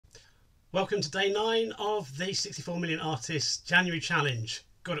Welcome to day 9 of the 64 Million Artists January Challenge.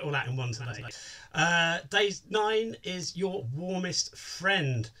 Got it all out in one today. Day 9 is your warmest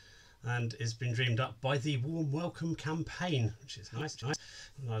friend and has been dreamed up by the Warm Welcome campaign, which is nice.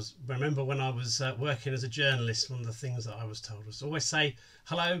 And remember when I was working as a journalist, one of the things that I was told was always say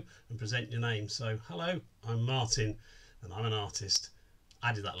hello and present your name. So hello, I'm Martin and I'm an artist.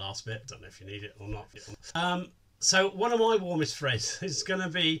 I did that last bit, don't know if you need it or not. So one of my warmest friends is going to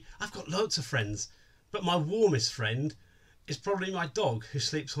be, I've got loads of friends, but my warmest friend is probably my dog who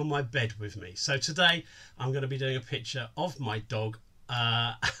sleeps on my bed with me. So today I'm going to be doing a picture of my dog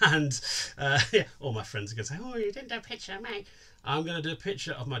yeah, all my friends are going to say, oh, you didn't do a picture of me. I'm going to do a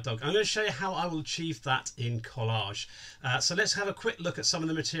picture of my dog. I'm going to show you how I will achieve that in Collage. So let's have a quick look at some of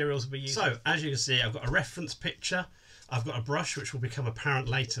the materials we use. So as you can see, I've got a reference picture. I've got a brush, which will become apparent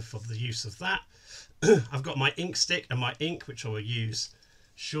later for the use of that. I've got my ink stick and my ink, which I will use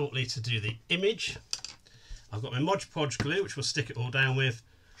shortly to do the image. I've got my Mod Podge glue, which we'll stick it all down with,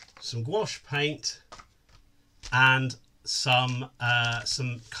 some gouache paint, and some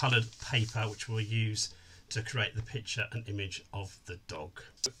coloured paper, which we'll use to create the picture and image of the dog.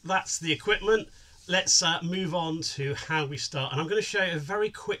 That's the equipment. Let's move on to how we start. And I'm going to show you a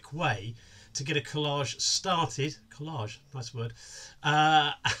very quick way to get a collage started. Collage, nice word.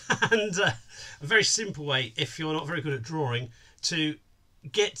 And a very simple way, if you're not very good at drawing, to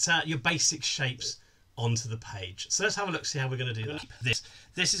get your basic shapes onto the page. So let's have a look, see how we're going to do that.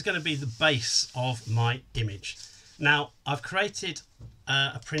 This is going to be the base of my image. Now, I've created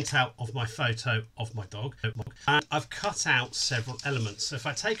a printout of my photo of my dog, and I've cut out several elements. So if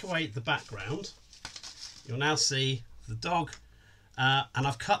I take away the background, you'll now see the dog. And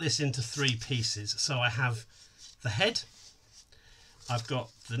I've cut this into 3 pieces. So I have the head, I've got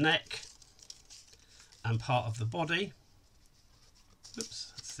the neck and part of the body.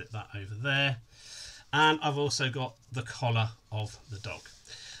 Oops, let's sit that over there. And I've also got the collar of the dog.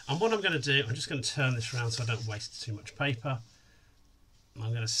 And what I'm going to do, I'm just going to turn this around so I don't waste too much paper.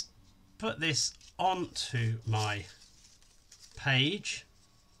 I'm going to put this onto my page.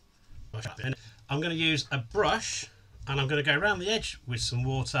 I'm going to use a brush. And I'm going to go around the edge with some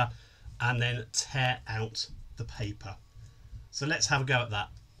water and then tear out the paper. So let's have a go at that.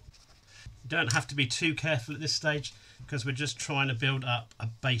 You don't have to be too careful at this stage because we're just trying to build up a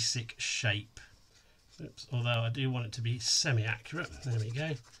basic shape. Oops, although I do want it to be semi-accurate. There we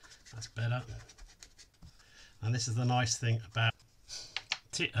go. That's better. And this is the nice thing about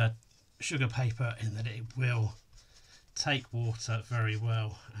sugar paper, in that it will take water very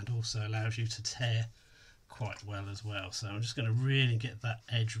well and also allows you to tear quite well as well. So I'm just going to really get that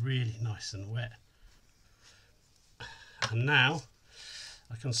edge really nice and wet, and now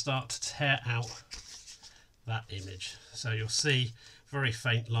I can start to tear out that image. So you'll see very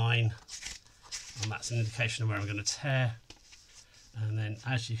faint line, and that's an indication of where I'm going to tear. And then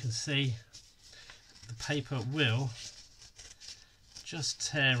as you can see, the paper will just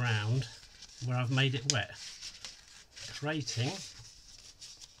tear around where I've made it wet, creating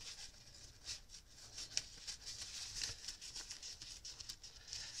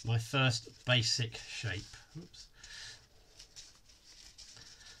my first basic shape. Oops.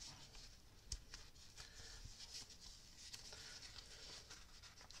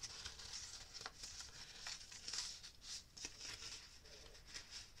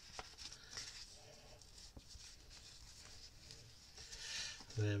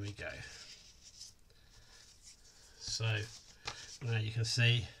 There we go. So now you can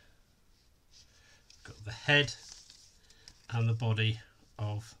see I've got the head and the body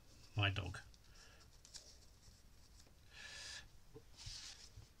of my dog.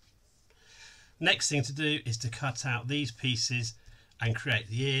 Next thing to do is to cut out these pieces and create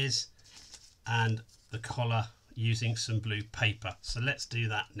the ears and the collar using some blue paper. So let's do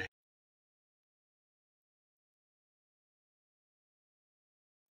that next.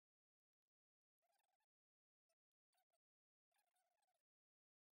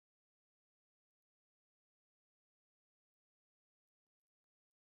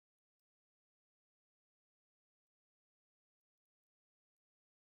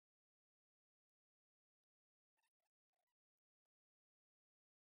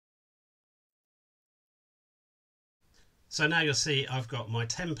 So now you'll see I've got my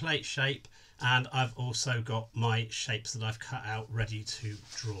template shape, and I've also got my shapes that I've cut out ready to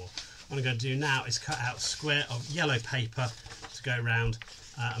draw. What I'm going to do now is cut out a square of yellow paper to go around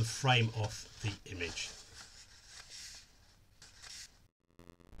and frame off the image.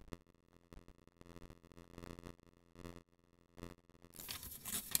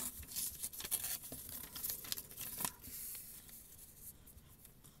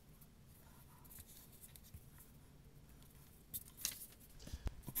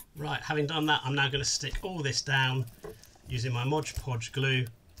 Right, having done that, I'm now going to stick all this down using my Mod Podge glue.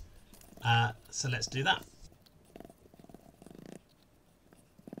 So let's do that.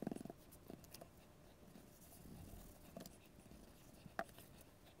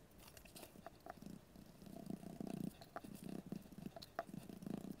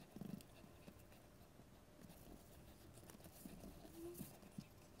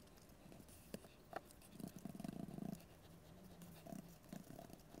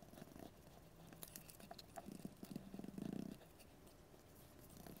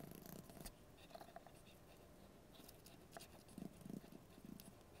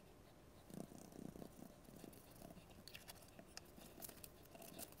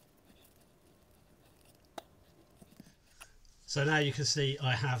 So now you can see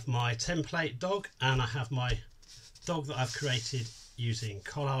I have my template dog and I have my dog that I've created using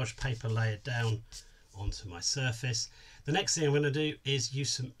collage paper layered down onto my surface. The next thing I'm going to do is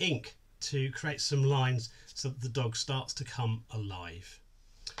use some ink to create some lines so that the dog starts to come alive.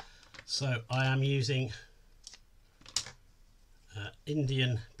 So I am using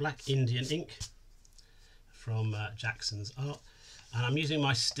black Indian ink from Jackson's Art, and I'm using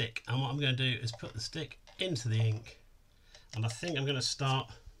my stick, and what I'm going to do is put the stick into the ink. And I think I'm going to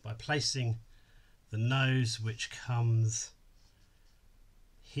start by placing the nose, which comes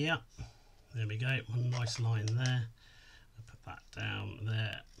here. There we go, one nice line there. I'll put that down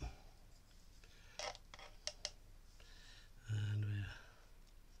there. And we're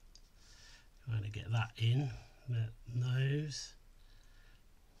trying to get that in, the nose.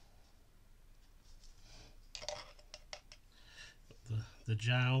 The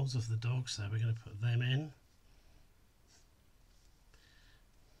jowls of the dog, so we're going to put them in.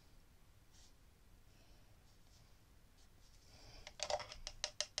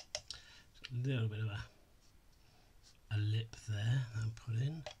 A little bit of a lip there and put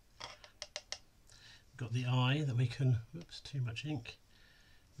in. Got the eye that we can, oops, too much ink,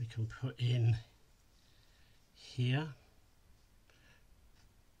 we can put in here.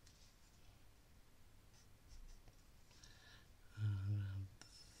 Around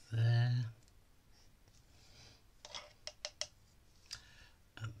there.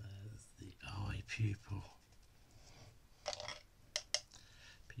 And there's the eye pupil.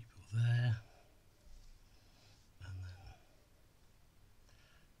 There, and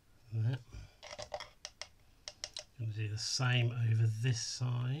then that. I'm going to do the same over this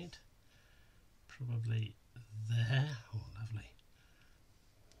side, probably there. Oh, lovely,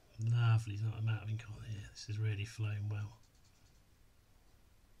 lovely amount of ink on here. This is really flowing well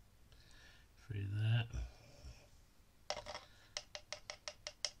through there.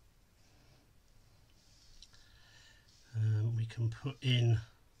 We can put in.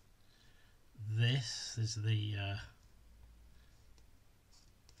 This is the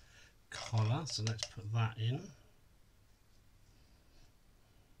collar, so let's put that in.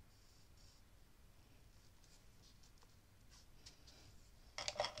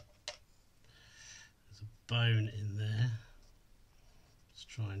 There's a bone in there. Let's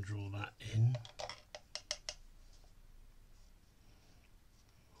try and draw that in.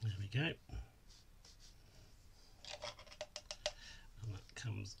 There we go. And that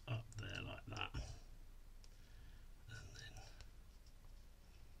comes up there like that. And then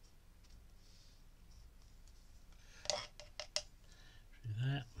through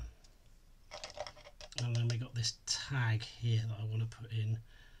that. And then we got this tag here that I want to put in.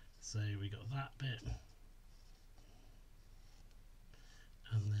 So we got that bit.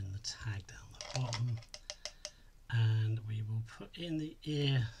 And then the tag down the bottom. And we will put in the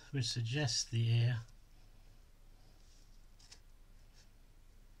ear, which suggests the ear.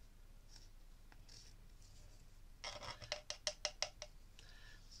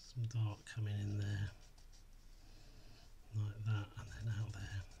 Some dark coming in there, like that, and then out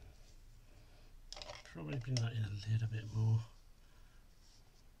there. Probably bring that in a little bit more.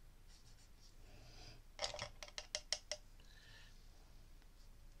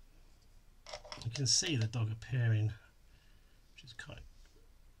 You can see the dog appearing, which is quite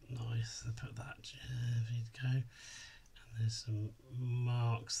nice. I put that, there you go. And there's some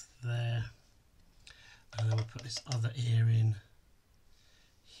marks there. And then we'll put this other ear in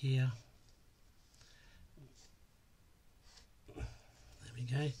here. There we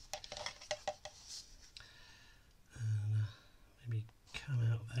go. And maybe come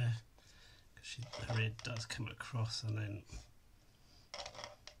out there, because her ear does come across, and then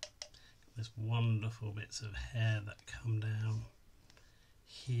there's wonderful bits of hair that come down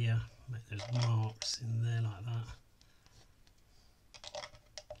here, make those marks in there like that.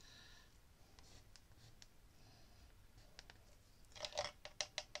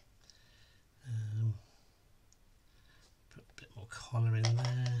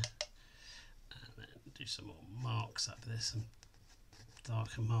 some more marks up there, some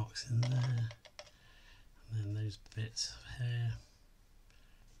darker marks in there, and then those bits of hair.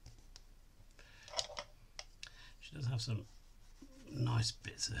 She does have some nice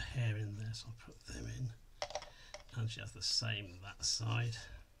bits of hair in there, so I'll put them in, and she has the same that side.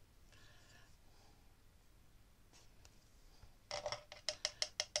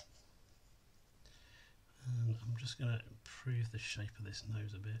 And I'm just going to improve the shape of this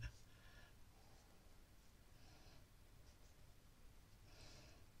nose a bit.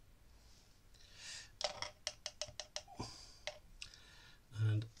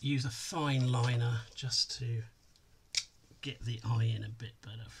 And use a fine liner just to get the eye in a bit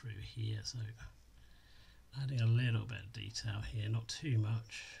better through here. So adding a little bit of detail here, not too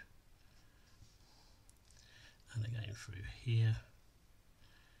much. And again through here,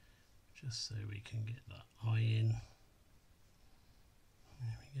 just so we can get that eye in.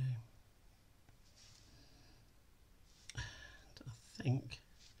 There we go. And I think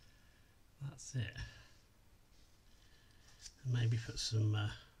that's it. And maybe put some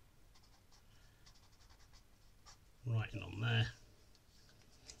writing on there.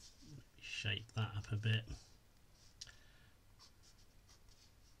 Maybe shape that up a bit.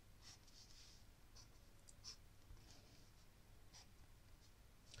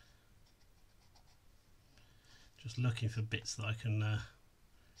 Just looking for bits that I can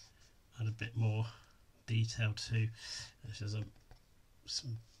add a bit more detail to. There's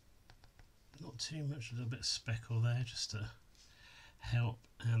some, not too much, a little bit of speckle there just to help,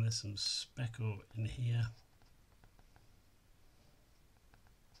 and there's some speckle in here.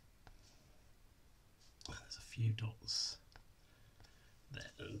 And there's a few dots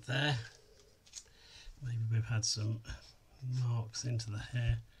there and there. Maybe we've had some marks into the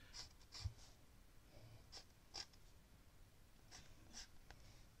hair.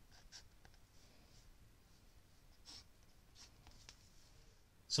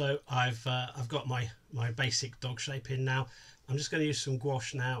 So I've got my basic dog shape in now. I'm just going to use some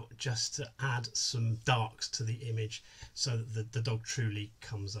gouache now just to add some darks to the image so that the dog truly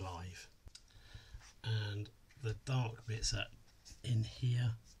comes alive. And the dark bits are in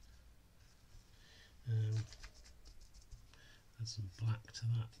here. Add some black to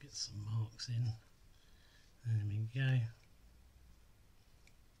that, get some marks in. There we go.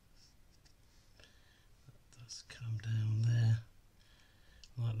 That does come down there.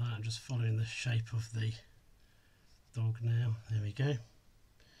 Like that. I'm just following the shape of the dog now. There we go.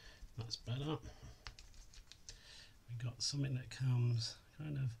 That's better. We've got something that comes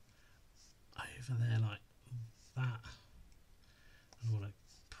kind of over there like that. I want to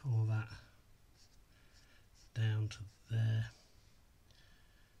pull that down to there,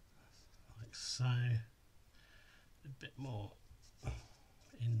 like so. A bit more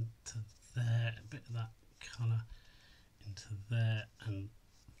into there, a bit of that colour into there and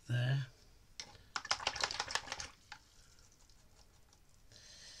there.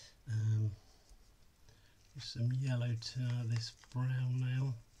 Some yellow to this brown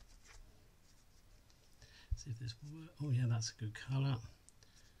now. See if this works. Oh yeah, that's a good colour.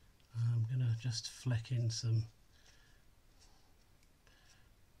 I'm going to just fleck in some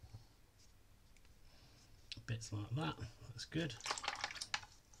bits like that. That's good.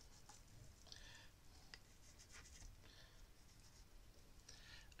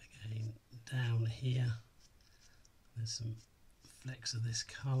 Again, down here, there's some flecks of this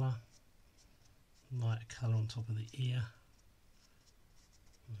colour, lighter colour on top of the ear.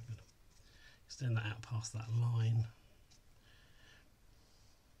 I'm going to extend that out past that line.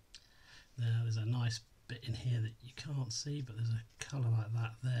 There's a nice bit in here that you can't see, but there's a colour like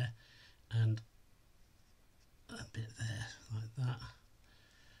that there, and a bit there like that.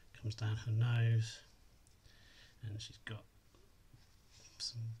 Comes down her nose, and she's got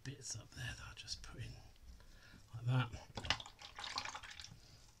some bits up there that I'll just put in like that.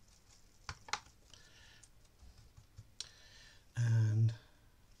 And I'm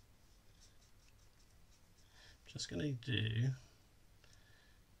just going to do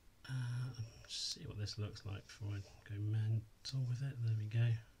see what this looks like before I go mental with it. There we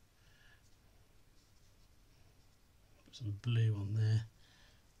go. Put some blue on there.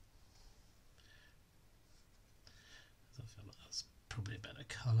 I feel like that's probably a better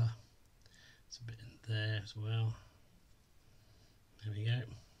colour. It's a bit in there as well. There we go.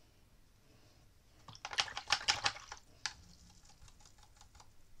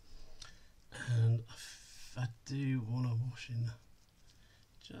 And I do want to wash in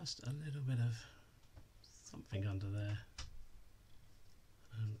just a little bit of something under there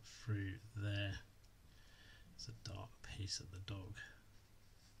and through there. It's a dark piece of the dog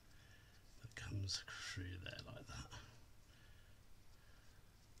that that comes through there like that.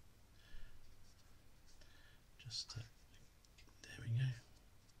 Just there we go.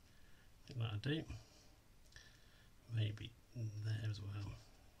 I think that'll do. Maybe there as well.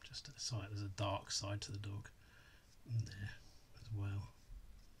 Just to the side. There's a dark side to the dog. And there as well.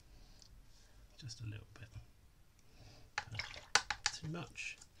 Just a little bit. Too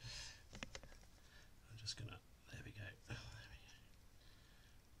much. I'm just gonna. There we go. There we go.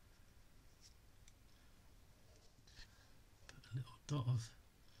 Put a little dot of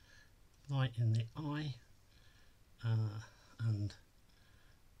light in the eye. And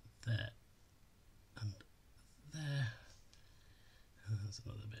there and there, and there's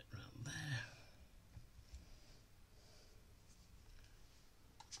another bit around there.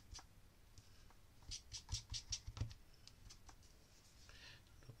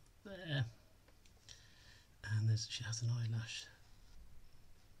 There, and she has an eyelash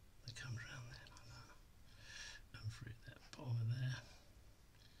that comes around there like that, and through that bottom of there,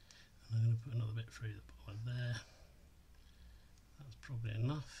 and I'm going to put another bit through the bottom of there. That's probably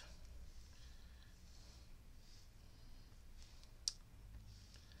enough.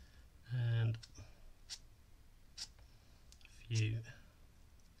 And a few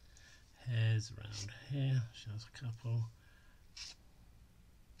hairs around here, shows a couple.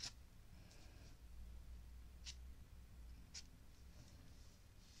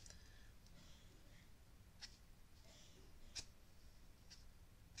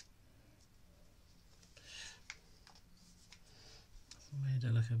 Made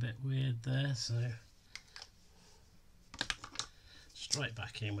it look a bit weird there, so straight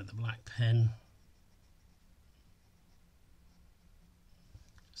back in with the black pen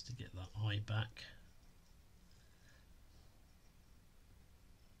just to get that eye back.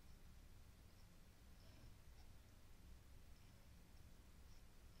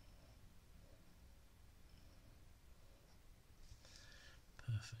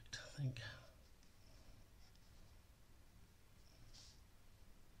 Perfect, I think.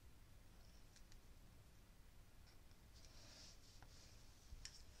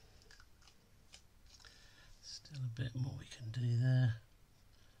 Still a bit more we can do there.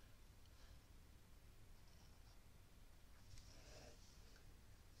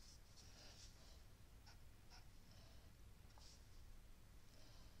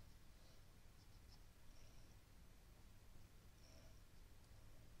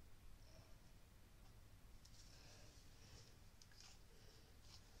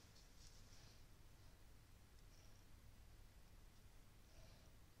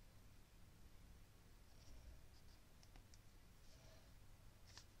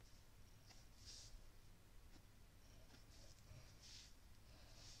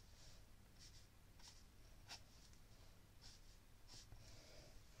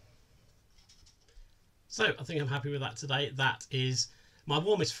 So I think I'm happy with that today. That is my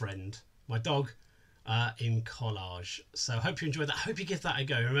warmest friend, my dog, in collage. So I hope you enjoyed that. I hope you give that a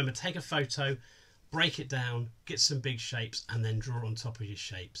go. Remember, take a photo, break it down, get some big shapes, and then draw on top of your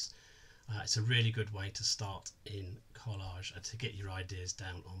shapes. It's a really good way to start in collage and to get your ideas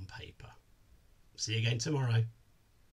down on paper. See you again tomorrow.